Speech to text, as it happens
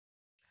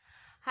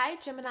Hi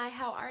Gemini,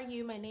 how are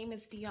you? My name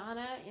is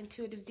Deanna,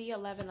 Intuitive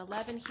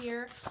D1111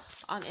 here.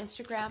 On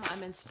Instagram,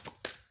 I'm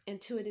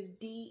Intuitive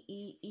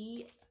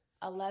DEE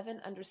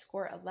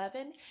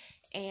 11_11.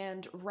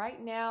 And right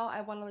now,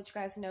 I want to let you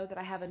guys know that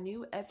I have a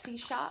new Etsy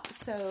shop.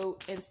 So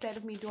instead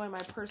of me doing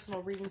my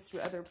personal readings through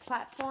other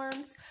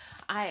platforms,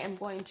 I am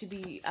going to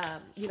be,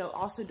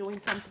 also doing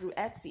some through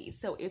Etsy.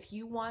 So if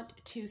you want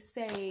to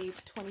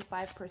save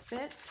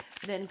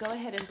 25%, then go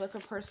ahead and book a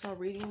personal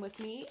reading with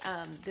me.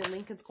 The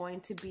link is going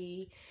to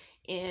be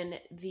in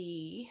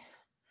the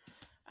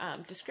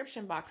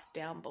description box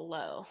down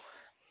below.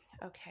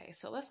 Okay,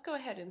 so let's go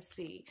ahead and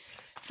see.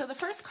 So the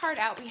first card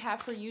out we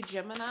have for you,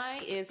 Gemini,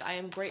 is I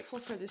am grateful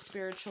for the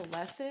spiritual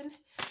lesson.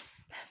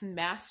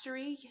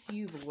 Mastery,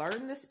 you've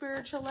learned the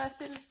spiritual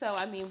lesson. So,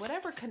 I mean,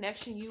 whatever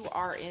connection you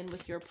are in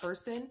with your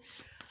person,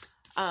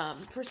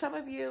 for some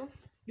of you,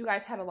 you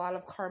guys had a lot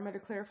of karma to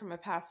clear from a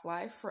past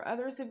life. For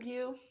others of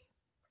you,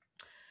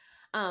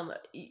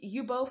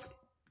 you both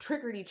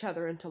triggered each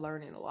other into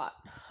learning a lot.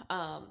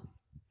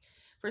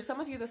 For some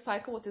of you, the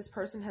cycle with this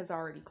person has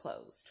already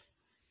closed.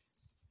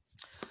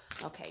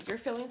 Okay, your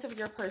feelings of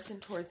your person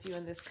towards you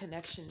in this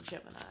connection,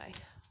 Gemini.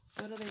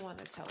 What do they want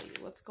to tell you?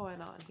 What's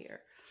going on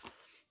here?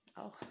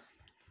 Oh,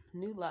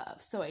 new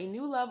love. So a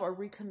new love or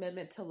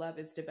recommitment to love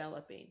is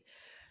developing.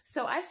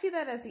 So I see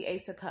that as the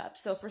Ace of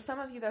Cups. So for some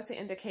of you, that's an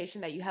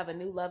indication that you have a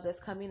new love that's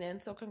coming in.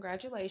 So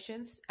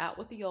congratulations, out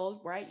with the old,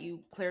 right?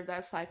 You cleared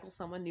that cycle,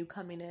 someone new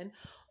coming in.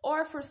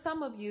 Or for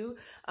some of you,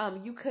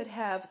 you could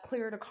have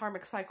cleared a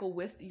karmic cycle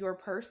with your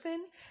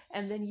person,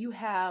 and then you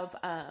have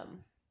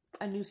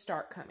a new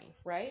start coming,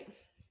 right?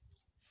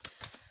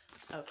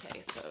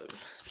 Okay, so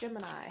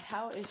Gemini,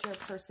 how is your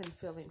person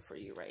feeling for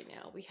you right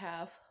now? We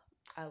have,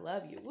 I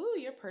love you. Woo,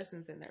 your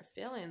person's in their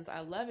feelings.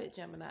 I love it,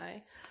 Gemini.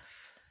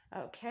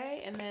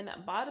 Okay, and then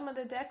bottom of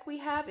the deck we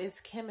have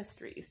is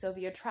chemistry. So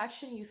the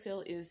attraction you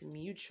feel is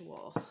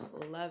mutual.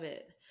 Love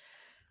it.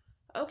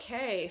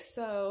 Okay,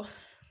 so,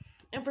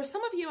 and for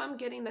some of you, I'm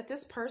getting that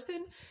this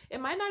person, it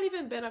might not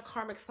even been a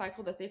karmic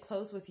cycle that they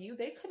closed with you.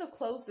 They could have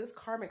closed this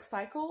karmic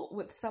cycle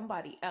with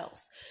somebody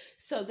else.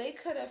 So they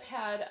could have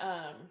had,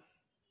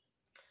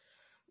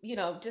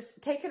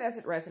 just take it as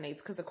it resonates,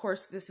 because of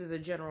course this is a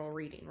general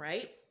reading,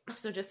 right?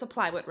 So just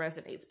apply what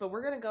resonates. But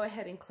we're going to go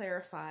ahead and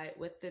clarify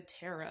with the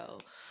tarot.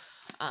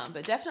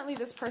 But definitely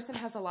this person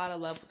has a lot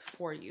of love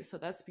for you. So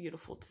that's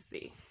beautiful to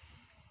see.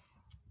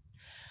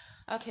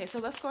 Okay, so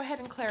let's go ahead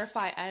and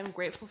clarify. I am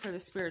grateful for the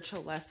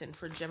spiritual lesson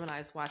for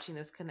Geminis watching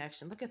this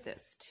connection. Look at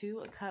this. 2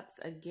 of Cups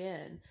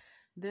again.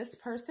 This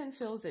person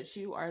feels that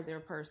you are their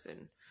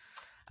person.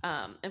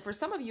 And for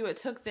some of you, it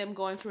took them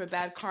going through a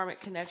bad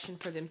karmic connection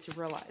for them to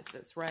realize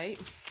this, right?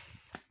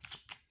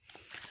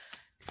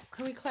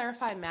 Can we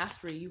clarify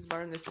mastery? You've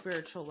learned the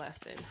spiritual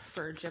lesson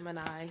for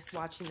Geminis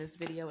watching this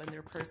video and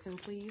their person,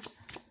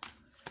 please.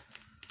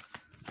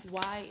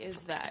 Why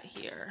is that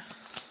here?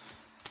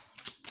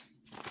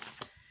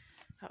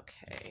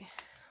 Okay,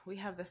 we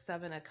have the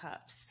 7 of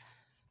Cups.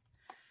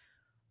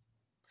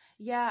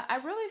 Yeah, I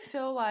really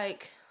feel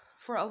like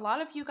for a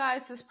lot of you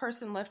guys, this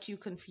person left you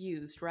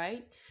confused,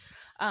 right?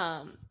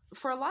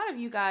 For a lot of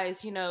you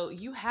guys,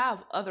 you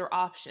have other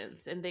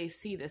options and they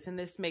see this and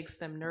this makes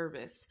them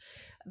nervous.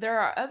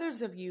 There are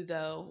others of you,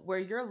 though, where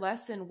your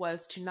lesson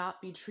was to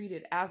not be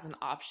treated as an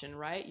option,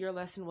 right? Your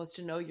lesson was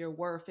to know your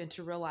worth and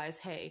to realize,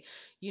 hey,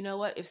 you know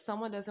what? If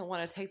someone doesn't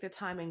want to take the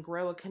time and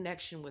grow a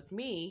connection with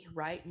me,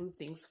 right? Move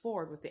things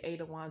forward with the 8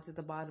 of Wands at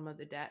the bottom of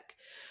the deck,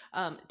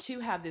 to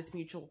have this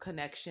mutual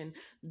connection,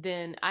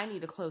 then I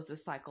need to close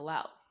this cycle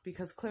out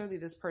because clearly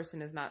this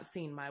person is not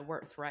seeing my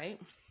worth, right?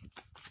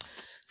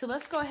 So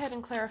let's go ahead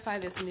and clarify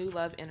this new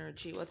love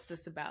energy. What's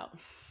this about?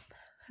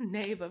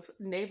 Knave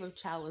of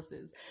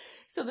Chalices.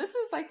 So this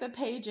is like the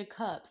Page of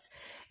Cups.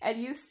 And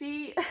you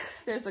see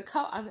there's a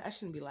cup. I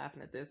shouldn't be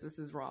laughing at this. This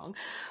is wrong.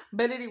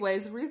 But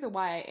anyways, the reason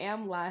why I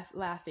am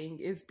laughing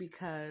is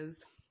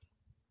because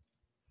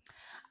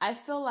I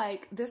feel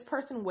like this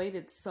person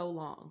waited so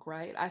long,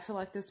 right? I feel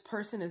like this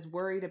person is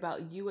worried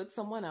about you with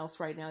someone else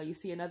right now. You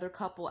see another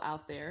couple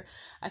out there.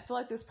 I feel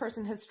like this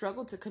person has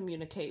struggled to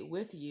communicate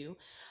with you.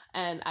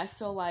 And I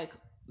feel like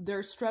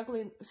they're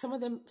struggling. Some of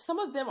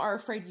them are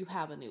afraid you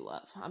have a new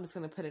love. I'm just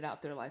going to put it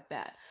out there like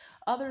that.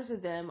 Others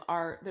of them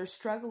they're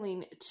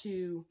struggling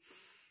to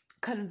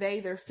convey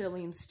their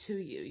feelings to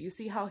you. You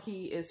see how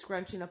he is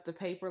scrunching up the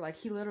paper? Like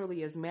he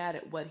literally is mad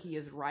at what he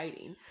is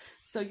writing.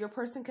 So your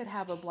person could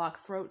have a blocked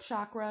throat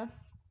chakra.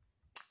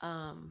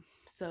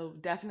 So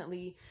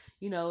definitely,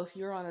 if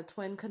you're on a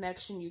twin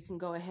connection, you can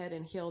go ahead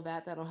and heal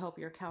that. That'll help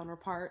your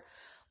counterpart.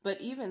 But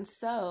even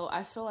so,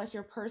 I feel like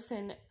your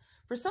person,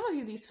 for some of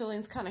you, these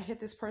feelings kind of hit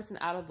this person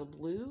out of the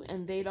blue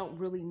and they don't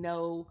really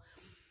know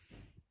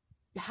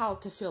how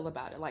to feel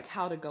about it, like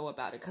how to go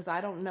about it. Because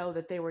I don't know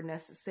that they were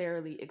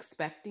necessarily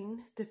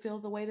expecting to feel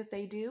the way that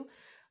they do.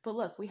 But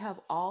look, we have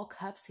all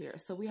cups here.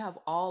 So we have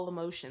all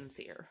emotions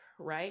here,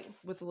 right?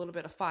 With a little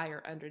bit of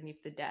fire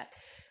underneath the deck.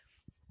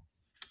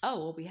 Oh,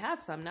 well, we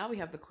had some. Now we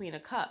have the Queen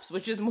of Cups,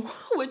 which is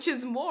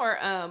more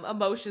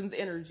emotions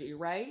energy,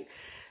 right?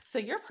 So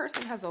your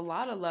person has a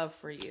lot of love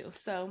for you.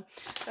 So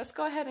let's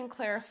go ahead and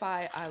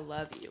clarify I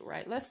love you,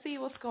 right? Let's see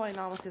what's going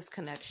on with this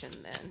connection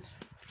then.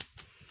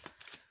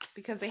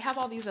 Because they have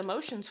all these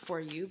emotions for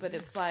you, but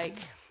it's like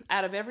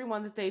out of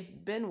everyone that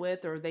they've been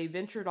with or they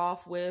ventured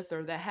off with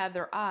or that had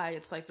their eye,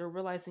 it's like they're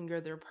realizing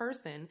you're their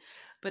person,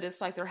 but it's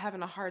like they're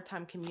having a hard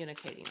time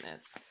communicating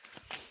this.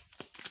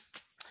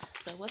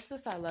 So what's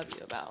this I love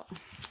you about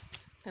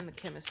in the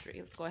chemistry?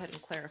 Let's go ahead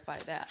and clarify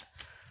that.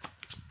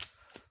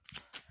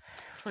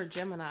 For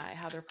Gemini,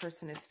 how their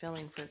person is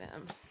feeling for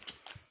them.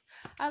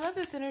 I love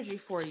this energy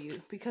for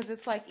you because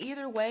it's like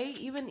either way,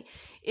 even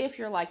if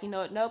you're like, you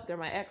know what, nope, they're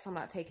my ex, I'm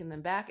not taking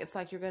them back. It's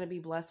like you're going to be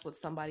blessed with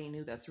somebody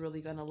new that's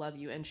really going to love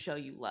you and show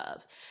you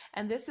love.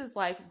 And this is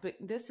like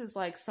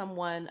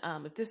someone,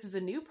 if this is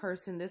a new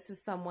person, this is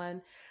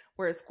someone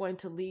where it's going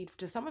to lead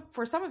to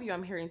for some of you,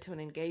 I'm hearing to an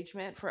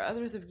engagement. For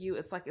others of you,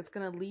 it's like it's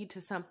going to lead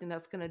to something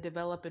that's going to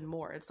develop in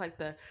more. It's like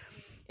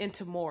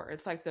into more.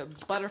 It's like the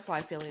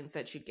butterfly feelings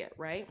that you get,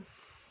 right?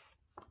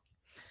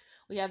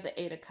 We have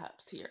the 8 of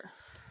Cups here.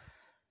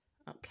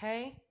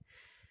 Okay.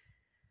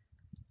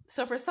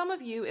 So for some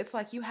of you, it's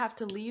like you have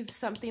to leave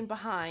something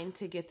behind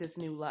to get this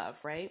new love,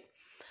 right?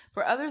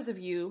 For others of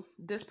you,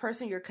 this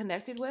person you're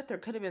connected with, there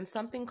could have been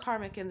something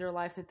karmic in their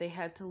life that they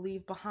had to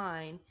leave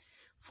behind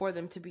for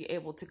them to be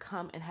able to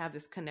come and have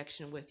this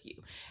connection with you.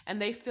 And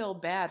they feel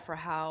bad for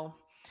how,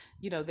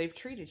 you know, they've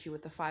treated you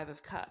with the 5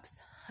 of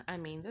Cups. I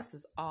mean, this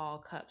is all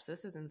cups.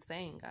 This is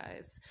insane,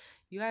 guys.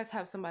 You guys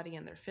have somebody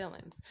in their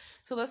feelings.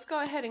 So let's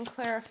go ahead and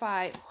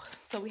clarify.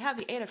 So we have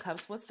the 8 of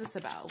Cups. What's this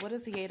about? What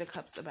is the 8 of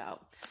Cups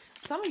about?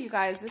 Some of you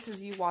guys, this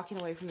is you walking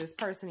away from this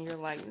person. You're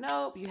like,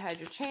 nope, you had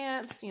your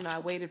chance. You know, I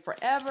waited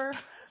forever.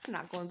 I'm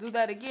not going to do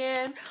that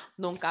again.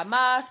 Nunca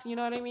más. You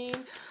know what I mean?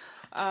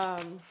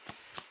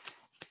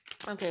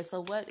 Okay,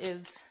 so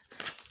let's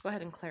go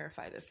ahead and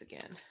clarify this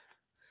again.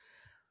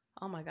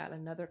 Oh my God,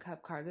 another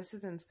cup card. This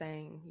is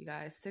insane, you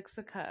guys. 6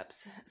 of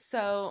Cups.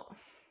 So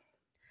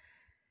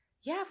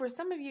yeah, for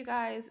some of you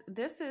guys,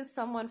 this is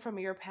someone from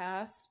your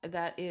past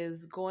that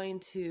is going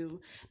to...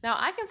 Now,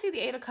 I can see the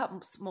 8 of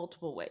Cups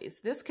multiple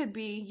ways. This could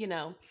be, you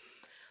know,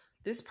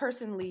 this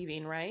person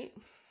leaving, right?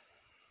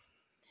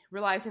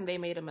 Realizing they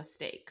made a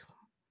mistake,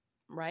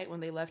 right? When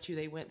they left you,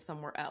 they went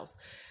somewhere else.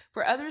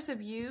 For others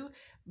of you,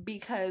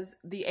 because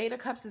the 8 of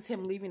Cups is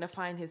him leaving to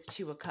find his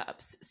 2 of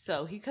Cups.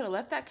 So he could have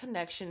left that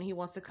connection. He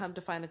wants to come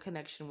to find a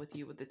connection with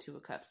you with the 2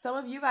 of Cups. Some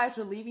of you guys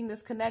are leaving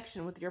this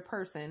connection with your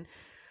person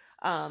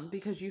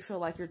because you feel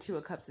like your 2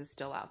 of Cups is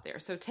still out there.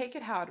 So take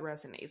it how it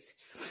resonates.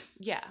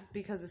 Yeah,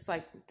 because it's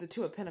like the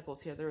 2 of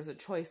Pentacles here. There's a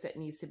choice that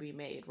needs to be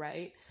made,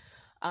 right?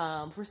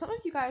 For some of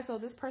you guys, though,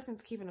 this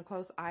person's keeping a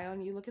close eye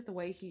on you. Look at the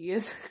way he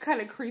is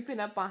kind of creeping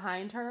up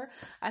behind her.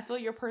 I feel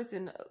your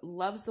person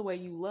loves the way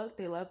you look.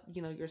 They love,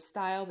 you know, your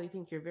style. They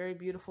think you're very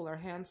beautiful or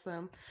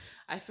handsome.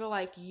 I feel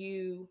like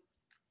you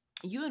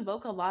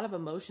invoke a lot of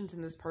emotions in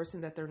this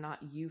person that they're not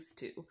used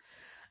to.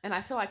 And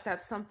I feel like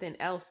that's something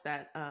else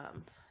that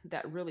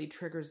really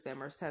triggers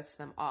them or sets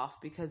them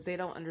off, because they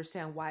don't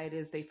understand why it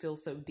is they feel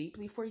so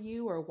deeply for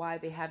you, or why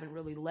they haven't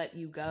really let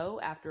you go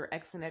after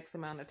X and X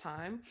amount of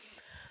time.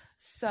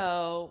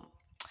 So,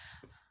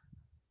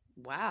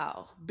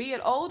 wow. Be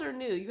it old or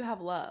new, you have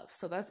love.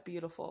 So that's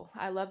beautiful.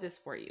 I love this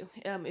for you.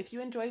 If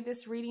you enjoyed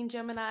this reading,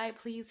 Gemini,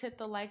 please hit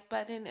the like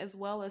button as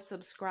well as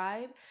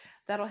subscribe.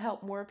 That'll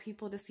help more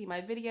people to see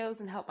my videos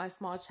and help my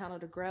small channel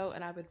to grow,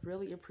 and I would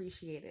really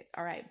appreciate it.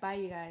 All right. Bye,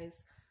 you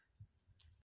guys.